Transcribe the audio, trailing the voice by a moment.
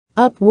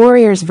UP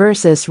Warriorz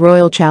vs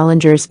Royal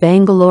Challengers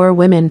Bangalore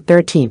Women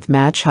 13th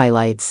match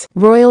highlights.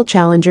 Royal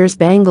Challengers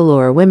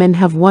Bangalore Women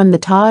have won the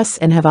toss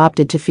and have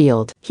opted to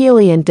field.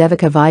 Healy and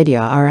Devika Vaidya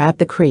are at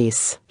the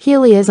crease.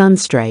 Healy is on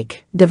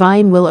strike.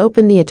 Divine will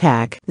open the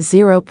attack.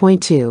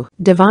 0.2.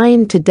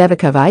 Divine to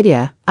Devika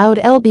Vaidya. Out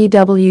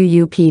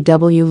LBW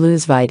UPW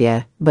lose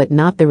Vaidya, but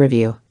not the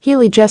review.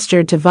 Healy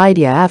gestured to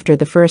Vaidya after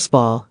the first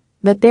ball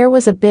that there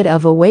was a bit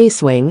of a way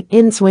swing,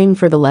 in swing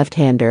for the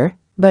left-hander,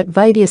 but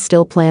Vaidya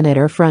still planted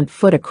her front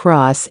foot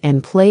across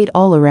and played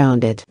all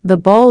around it. The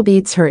ball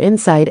beats her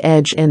inside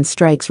edge and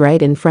strikes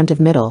right in front of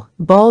middle.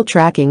 Ball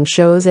tracking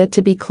shows it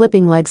to be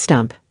clipping leg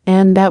stump,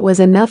 and that was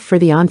enough for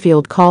the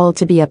on-field call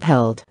to be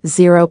upheld.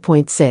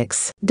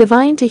 0.6.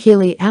 Divine to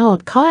Healy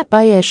out caught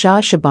by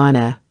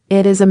Shabana.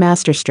 It is a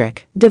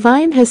masterstroke.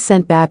 Divine has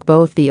sent back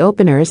both the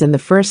openers in the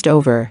first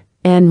over,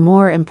 and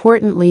more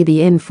importantly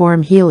the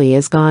in-form Healy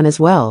is gone as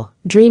well.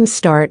 Dream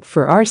start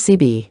for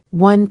RCB.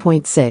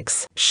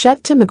 1.6.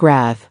 Shut to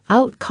McGrath.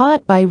 Out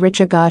caught by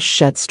Richagosh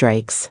shut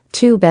strikes.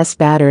 Two best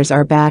batters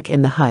are back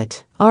in the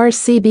hut.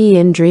 RCB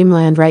in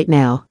dreamland right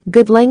now.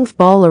 Good length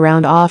ball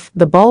around off.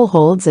 The ball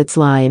holds its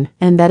line,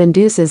 and that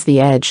induces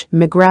the edge.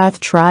 McGrath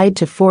tried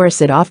to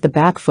force it off the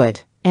back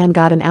foot and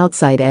got an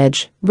outside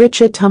edge.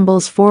 Richa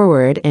tumbles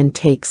forward and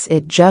takes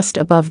it just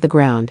above the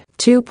ground.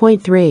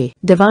 2.3.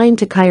 Divine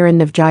to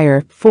Kiran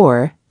Navgire.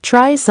 4.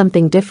 Tries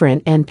something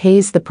different and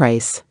pays the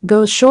price.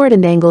 Goes short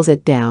and angles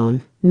it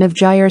down.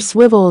 Navgire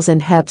swivels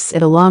and heps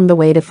it along the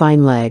way to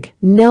fine leg.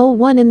 No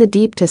one in the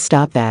deep to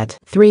stop that.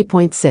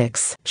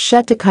 3.6.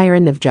 Shut to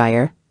Kiran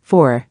Navgire.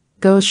 4.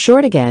 Goes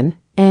short again,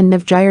 and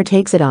Navgire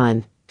takes it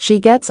on. She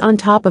gets on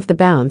top of the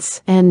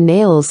bounce and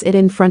nails it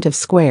in front of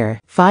square.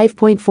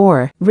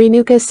 5.4.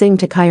 Renuka Singh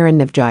to Kiran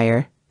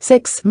Navgire.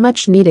 6.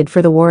 Much needed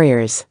for the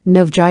Warriors.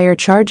 Navgire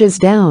charges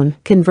down,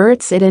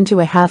 converts it into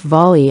a half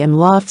volley and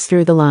lofts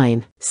through the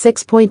line.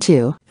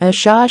 6.2.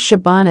 Asha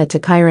Shabana to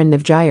Kiran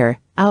Navgire.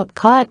 Out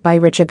caught by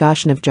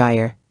Richagosh.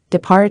 Navgire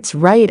departs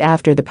right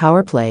after the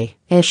power play.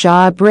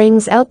 Asha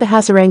brings out the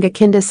Hasaranga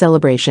Kinda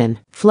celebration.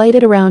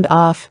 Flighted around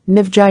off,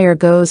 Navgire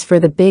goes for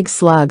the big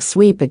slog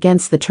sweep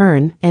against the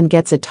turn and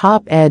gets a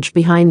top edge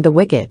behind the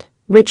wicket.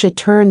 Richa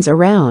turns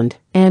around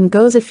and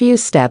goes a few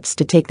steps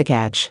to take the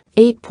catch.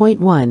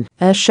 8.1.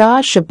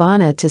 Asha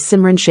Shabana to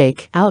Simran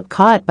Shaikh. Out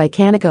caught by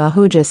Kanika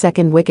Ahuja.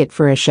 Second wicket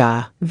for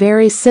Asha.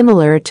 Very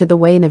similar to the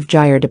way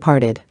Navgire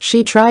departed.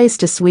 She tries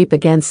to sweep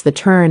against the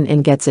turn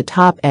and gets a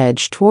top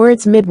edge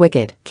towards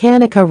mid-wicket.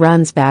 Kanika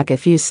runs back a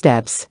few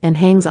steps and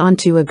hangs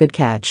onto a good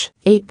catch.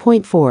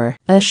 8.4.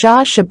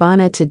 Asha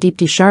Shabana to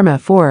Deepti Sharma.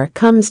 4.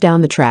 Comes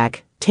down the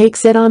track,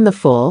 takes it on the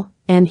full,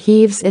 and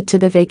heaves it to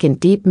the vacant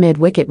deep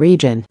mid-wicket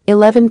region.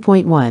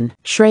 11.1.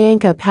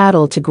 Shreyanka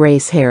Patil to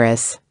Grace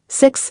Harris.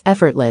 6.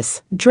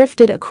 Effortless.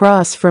 Drifted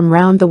across from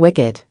round the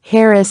wicket.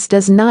 Harris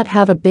does not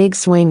have a big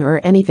swing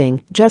or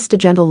anything, just a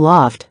gentle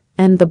loft,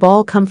 and the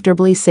ball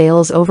comfortably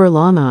sails over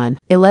long on.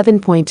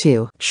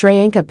 11.2.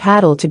 Shreyanka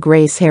Patil to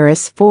Grace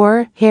Harris.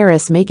 4.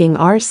 Harris making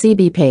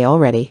RCB pay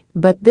already,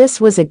 but this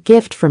was a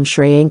gift from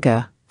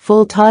Shreyanka.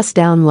 Full toss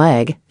down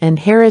leg, and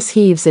Harris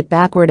heaves it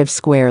backward of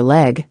square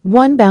leg.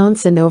 One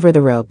bounce and over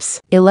the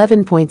ropes.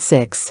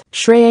 11.6.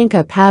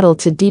 Shreyanka Patil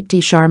to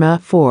Deepti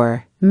Sharma.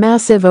 4.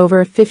 Massive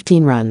over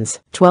 15 runs.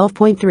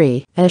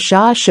 12.3.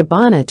 Asha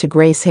Shabana to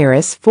Grace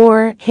Harris.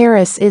 4.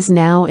 Harris is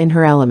now in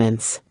her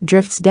elements.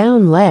 Drifts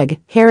down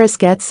leg. Harris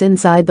gets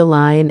inside the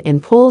line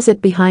and pulls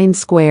it behind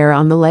square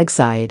on the leg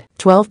side.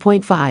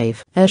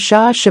 12.5.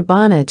 Asha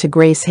Shabana to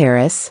Grace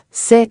Harris.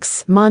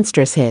 6.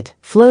 Monstrous hit.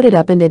 Floated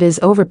up and it is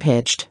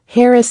overpitched.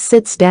 Harris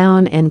sits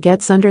down and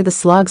gets under the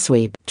slog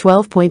sweep.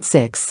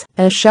 12.6.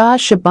 Asha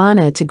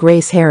Shabana to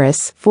Grace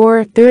Harris.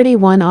 4.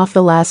 31 off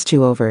the last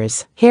 2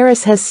 overs.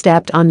 Harris has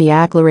stepped on the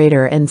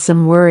accelerator and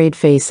some worried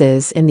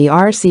faces in the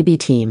RCB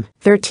team.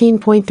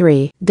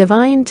 13.3.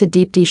 Divine to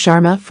Deepti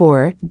Sharma.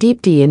 4.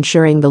 Deepti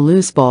ensuring the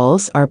loose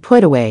balls are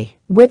put away.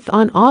 Width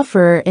on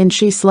offer and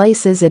she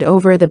slices it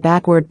over the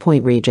backward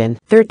point region.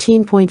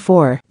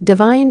 13.4.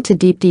 Divine to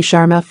Deepti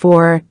Sharma.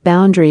 4.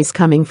 Boundaries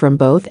coming from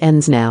both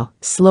ends now.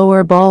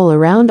 Slower ball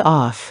around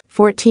off.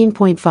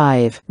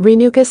 14.5.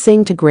 Renuka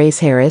Singh to Grace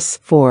Harris.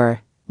 4.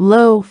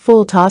 Low,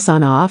 full toss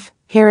on off.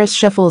 Harris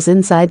shuffles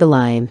inside the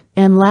line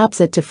and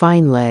laps it to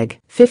fine leg.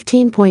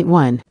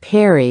 15.1.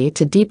 Parry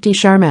to Deepti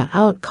Sharma.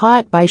 Out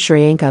caught by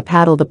Shreyanka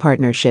Patil. The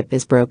partnership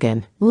is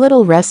broken.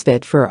 Little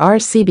respite for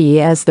RCB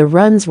as the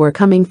runs were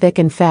coming thick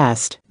and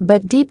fast,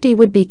 but Deepti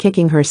would be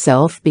kicking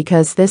herself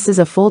because this is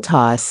a full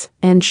toss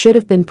and should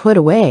have been put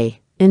away.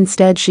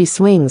 Instead she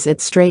swings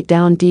it straight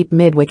down deep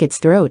mid-wicket's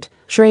throat.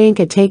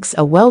 Shreyanka takes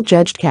a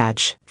well-judged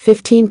catch.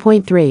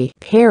 15.3.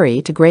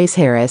 Parry to Grace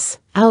Harris.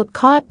 Out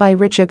caught by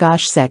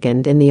Richagosh.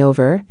 Second in the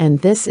over, and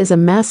this is a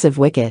massive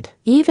wicket.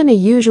 Even a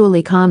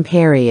usually calm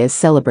Parry is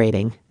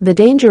celebrating. The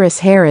dangerous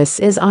Harris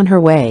is on her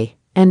way,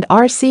 and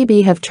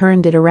RCB have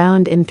turned it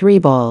around in 3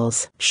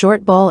 balls.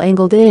 Short ball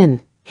angled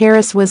in.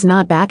 Harris was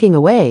not backing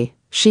away.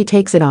 She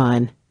takes it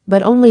on,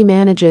 but only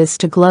manages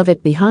to glove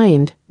it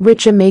behind.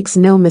 Richa makes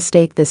no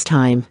mistake this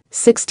time.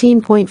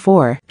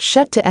 16.4.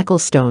 Shut to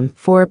Ecclestone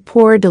for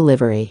poor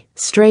delivery.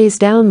 Strays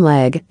down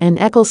leg, and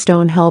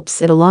Ecclestone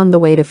helps it along the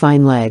way to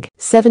fine leg.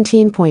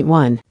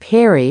 17.1.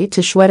 Parry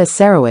to Shweta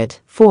Sarawat.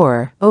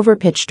 4.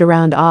 Overpitched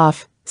around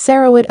off.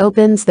 Sarawat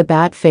opens the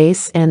bat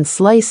face and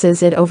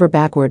slices it over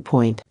backward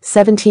point.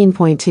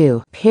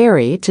 17.2.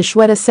 Parry to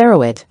Shweta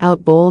Sarawat.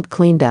 Out bowled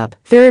cleaned up.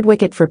 Third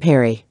wicket for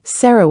Parry.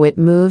 Sarawat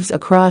moves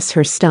across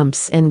her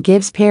stumps and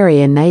gives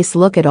Parry a nice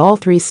look at all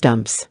three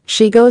stumps.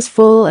 She goes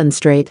full and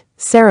straight.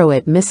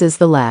 Sarawat misses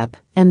the lap,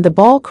 and the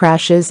ball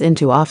crashes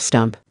into off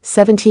stump.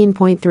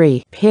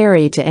 17.3.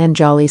 Parry to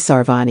Anjali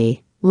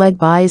Sarvani. Leg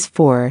buys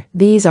 4.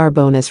 These are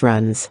bonus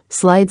runs.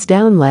 Slides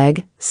down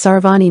leg.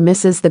 Sarvani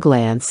misses the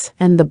glance,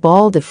 and the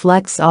ball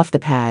deflects off the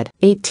pad.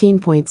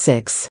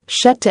 18.6.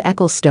 Shut to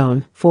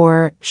Ecclestone.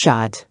 4.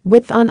 Shot.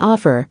 Width on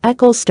offer.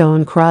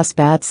 Ecclestone cross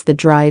bats the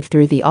drive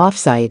through the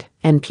offside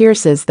and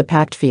pierces the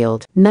packed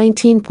field.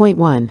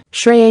 19.1.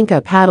 Shreyanka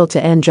Patil to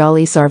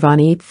Anjali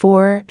Sarvani.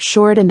 4.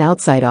 Short and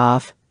outside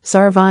off.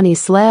 Sarvani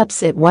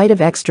slaps it wide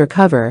of extra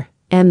cover,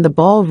 and the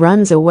ball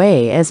runs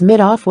away as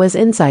mid-off was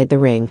inside the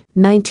ring.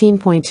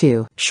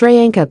 19.2.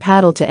 Shreyanka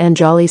Patil to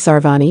Anjali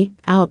Sarvani.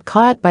 Out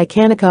caught by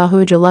Kanika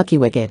Ahuja. Lucky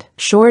wicket.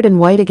 Short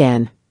and wide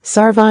again.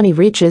 Sarvani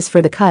reaches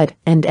for the cut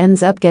and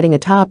ends up getting a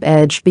top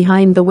edge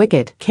behind the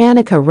wicket.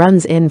 Kanika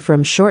runs in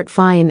from short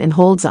fine and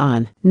holds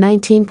on.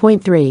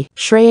 19.3.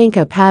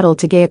 Shreyanka Patil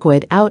to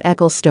Gaikwad. Out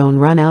Ecclestone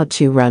run out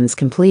 2 runs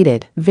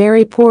completed.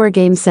 Very poor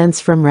game sense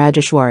from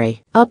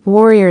Rajeshwari. UP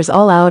Warriorz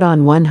all out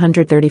on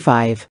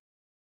 135.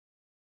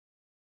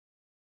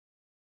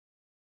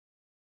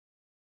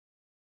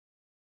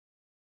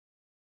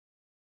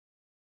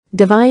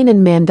 Devine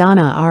and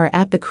Mandana are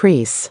at the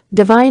crease.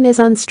 Devine is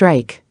on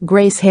strike.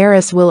 Grace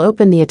Harris will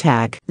open the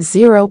attack.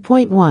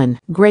 0.1.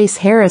 Grace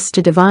Harris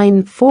to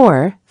Devine.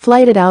 4.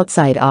 Flighted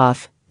outside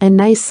off. A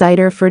nice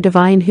sider for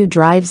Devine, who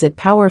drives it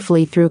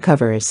powerfully through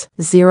covers.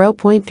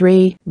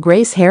 0.3.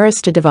 Grace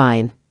Harris to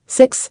Devine.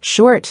 6.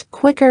 Short,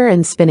 quicker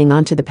and spinning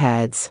onto the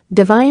pads.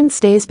 Devine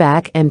stays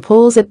back and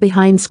pulls it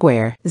behind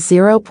square.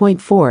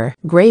 0.4.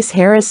 Grace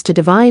Harris to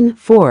Devine.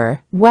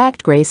 4.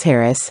 Whacked Grace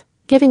Harris,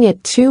 giving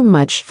it too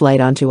much flight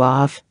onto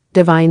off.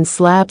 Devine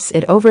slaps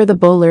it over the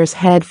bowler's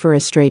head for a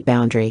straight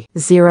boundary.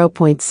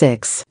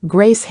 0.6.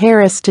 Grace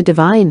Harris to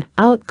Devine.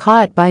 Out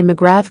caught by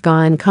McGrath.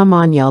 Gone come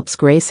on yelps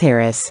Grace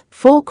Harris.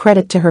 Full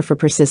credit to her for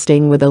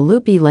persisting with a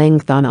loopy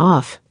length on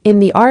off. In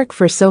the arc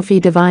for Sophie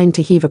Devine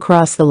to heave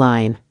across the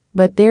line,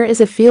 but there is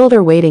a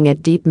fielder waiting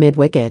at deep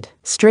mid-wicket.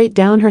 Straight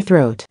down her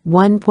throat.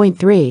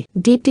 1.3.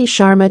 Deepti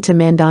Sharma to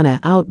Mandana.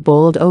 Out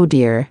bowled. Oh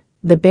dear.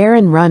 The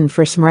barren run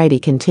for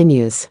Smriti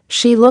continues.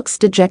 She looks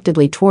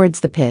dejectedly towards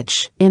the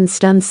pitch, in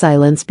stunned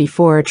silence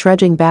before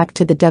trudging back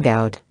to the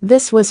dugout.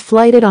 This was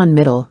flighted on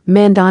middle.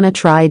 Mandana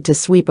tried to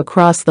sweep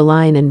across the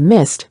line and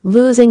missed,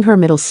 losing her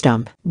middle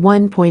stump.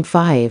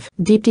 1.5.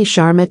 Deepti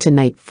Sharma to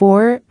Knight.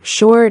 4.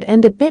 Short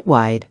and a bit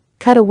wide.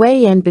 Cut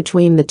away and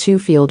between the two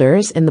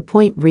fielders in the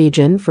point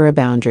region for a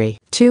boundary.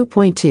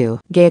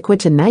 2.2. Gaikwad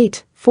to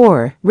Knight.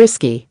 4.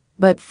 Risky,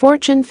 but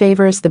fortune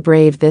favors the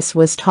brave. This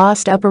was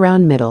tossed up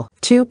around middle.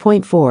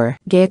 2.4.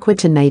 Gaikwad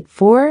to Knight.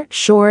 4.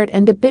 Short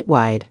and a bit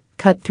wide.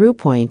 Cut through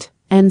point,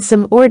 and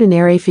some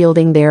ordinary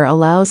fielding there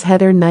allows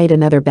Heather Knight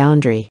another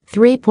boundary.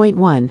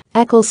 3.1.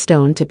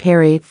 Ecclestone to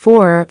Parry.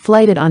 4.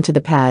 Flighted onto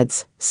the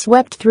pads,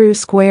 swept through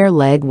square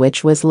leg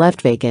which was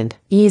left vacant.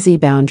 Easy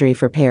boundary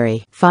for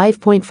Parry.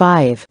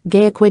 5.5.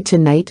 Gaikwad to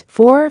Knight.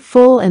 4.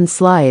 Full and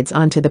slides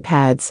onto the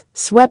pads,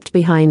 swept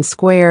behind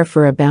square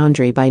for a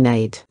boundary by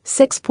Knight.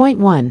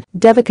 6.1.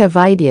 Devika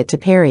Vaidya to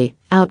Parry.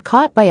 Out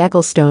caught by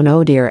Ecclestone.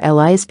 Oh dear,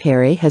 Elise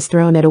Parry has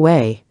thrown it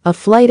away. A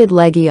flighted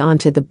leggy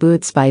onto the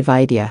boots by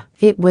Vaidya.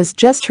 It was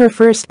just her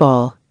first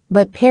ball,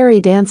 but Parry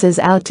dances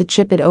out to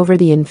chip it over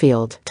the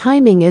infield.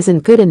 Timing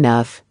isn't good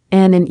enough,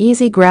 and an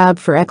easy grab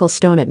for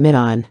Ecclestone at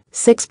mid-on.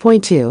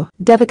 6.2.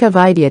 Devika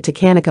Vaidya to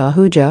Kanika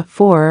Ahuja.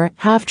 4.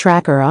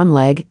 Half-tracker on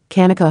leg.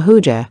 Kanika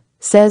Ahuja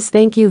says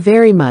thank you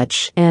very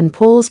much and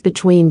pulls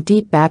between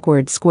deep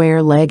backward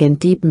square leg and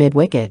deep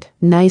mid-wicket.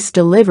 Nice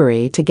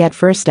delivery to get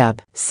first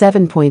up.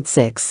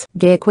 7.6.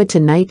 Gaikwad to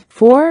Knight.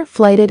 4.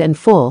 Flighted and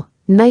full.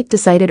 Knight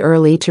decided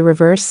early to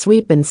reverse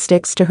sweep and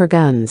sticks to her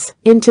guns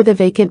into the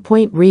vacant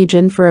point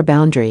region for a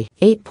boundary.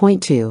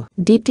 8.2.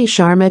 Deepti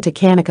Sharma to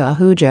Kanika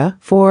Ahuja.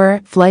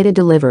 4. Flighted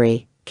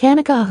delivery.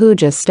 Kanika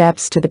Ahuja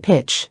steps to the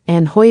pitch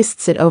and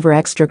hoists it over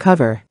extra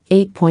cover.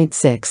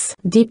 8.6.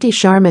 Deepti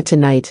Sharma to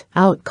Knight.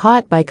 Out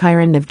caught by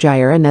Kiran.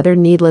 Navgire. Another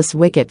needless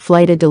wicket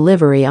flighted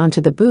delivery onto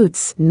the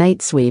boots.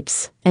 Knight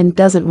sweeps and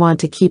doesn't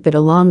want to keep it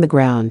along the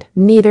ground.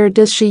 Neither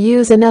does she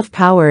use enough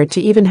power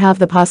to even have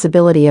the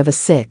possibility of a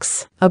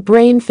 6. A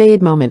brain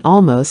fade moment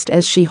almost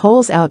as she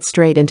holes out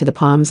straight into the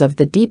palms of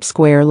the deep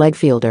square leg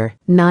fielder.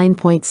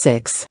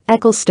 9.6.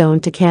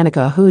 Ecclestone to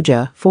Kanika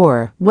Ahuja.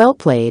 4. Well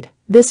played.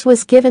 This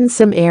was given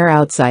some air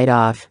outside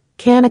off.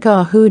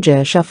 Kanika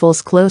Ahuja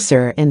shuffles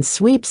closer and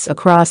sweeps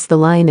across the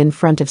line in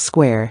front of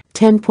square.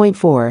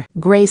 10.4.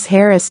 Grace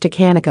Harris to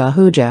Kanika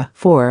Ahuja.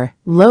 4.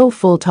 Low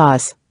full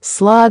toss.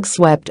 Slog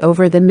swept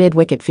over the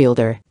mid-wicket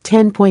fielder.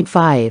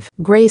 10.5.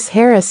 Grace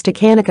Harris to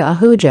Kanika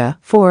Ahuja.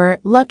 4.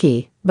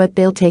 Lucky, but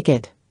they'll take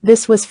it.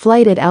 This was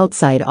flighted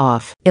outside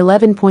off.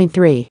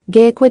 11.3.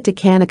 Gaikwad to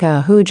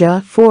Kanika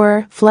Ahuja.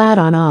 4. Flat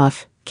on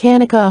off.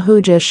 Kanika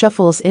Ahuja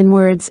shuffles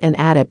inwards and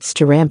attempts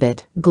to ramp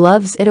it.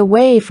 Gloves it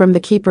away from the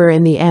keeper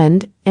in the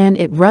end, and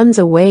it runs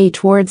away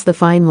towards the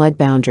fine leg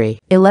boundary.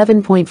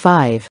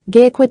 11.5.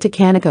 Gaikwad to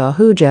Kanika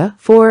Ahuja.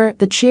 4.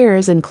 The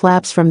cheers and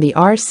claps from the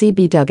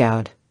RCB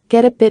dugout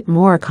get a bit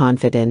more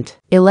confident.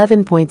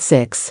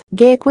 11.6.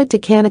 Gaikwad to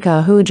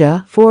Kanika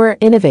Ahuja. 4.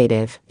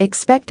 Innovative.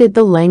 Expected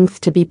the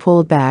length to be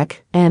pulled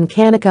back, and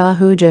Kanika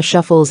Ahuja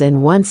shuffles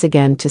in once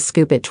again to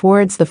scoop it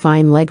towards the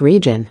fine leg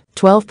region.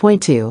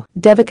 12.2.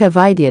 Devika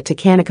Vaidya to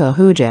Kanika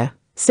Ahuja.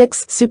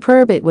 6.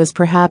 Superb. It was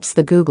perhaps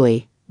the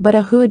googly, but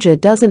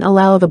Ahuja doesn't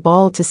allow the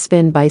ball to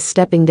spin by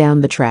stepping down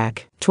the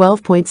track.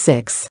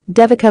 12.6.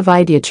 Devika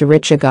Vaidya to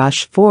Richa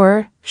Ghosh.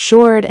 4.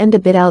 Short and a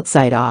bit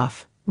outside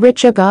off.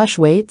 Richa Ghosh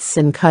waits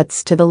and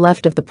cuts to the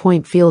left of the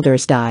point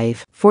fielder's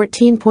dive.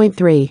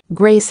 14.3.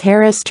 Grace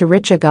Harris to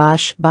Richa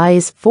Ghosh.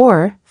 Buys.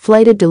 4.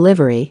 Flighted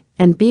delivery,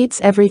 and beats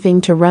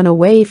everything to run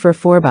away for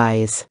 4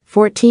 buys.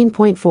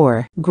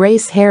 14.4.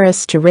 Grace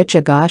Harris to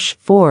Richa Ghosh.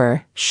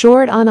 4.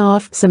 Short on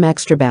off, some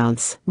extra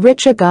bounce.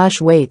 Richa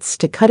Ghosh waits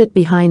to cut it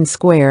behind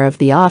square of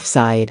the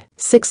offside.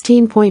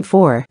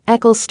 16.4.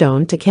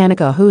 Ecclestone to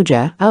Kanika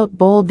Ahuja.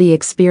 Out-bowled the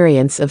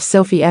experience of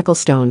Sophie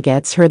Ecclestone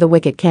gets her the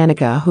wicket.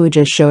 Kanika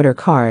Ahuja showed her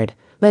card,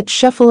 but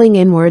shuffling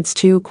inwards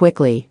too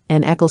quickly,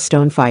 and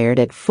Ecclestone fired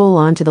it full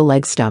onto the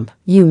leg stump.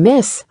 You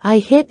miss, I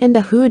hit, and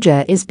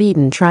Ahuja is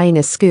beaten trying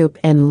a scoop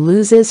and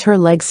loses her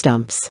leg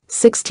stumps.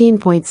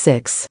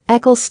 16.6.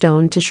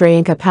 Ecclestone to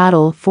Shriyanka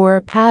Patil.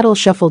 4. Patil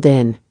shuffled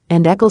in,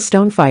 and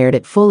Ecclestone fired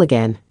it full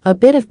again. A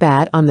bit of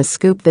bat on the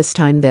scoop this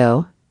time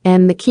though,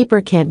 and the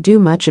keeper can't do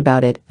much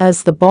about it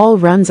as the ball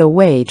runs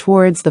away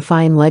towards the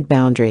fine leg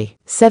boundary.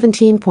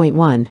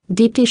 17.1.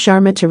 Deepti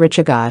Sharma to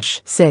Richa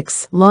Ghosh.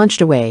 6.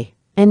 Launched away,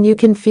 and you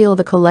can feel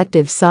the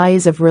collective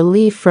sighs of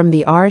relief from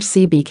the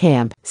RCB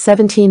camp.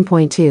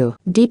 17.2.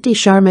 Deepti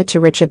Sharma to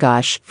Richa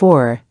Ghosh.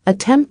 4.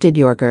 Attempted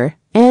Yorker,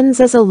 ends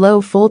as a low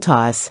full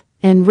toss,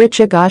 and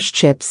Richa Ghosh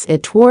chips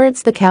it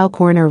towards the cow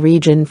corner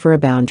region for a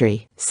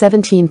boundary.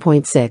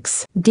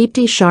 17.6.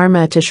 Deepti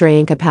Sharma to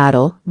Shriyanka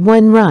Patil.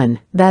 1 run,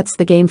 that's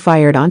the game.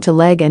 Fired onto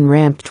leg and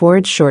ramped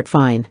towards short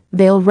fine.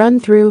 They'll run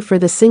through for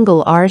the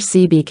single.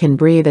 RCB can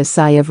breathe a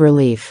sigh of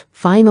relief.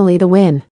 Finally the win.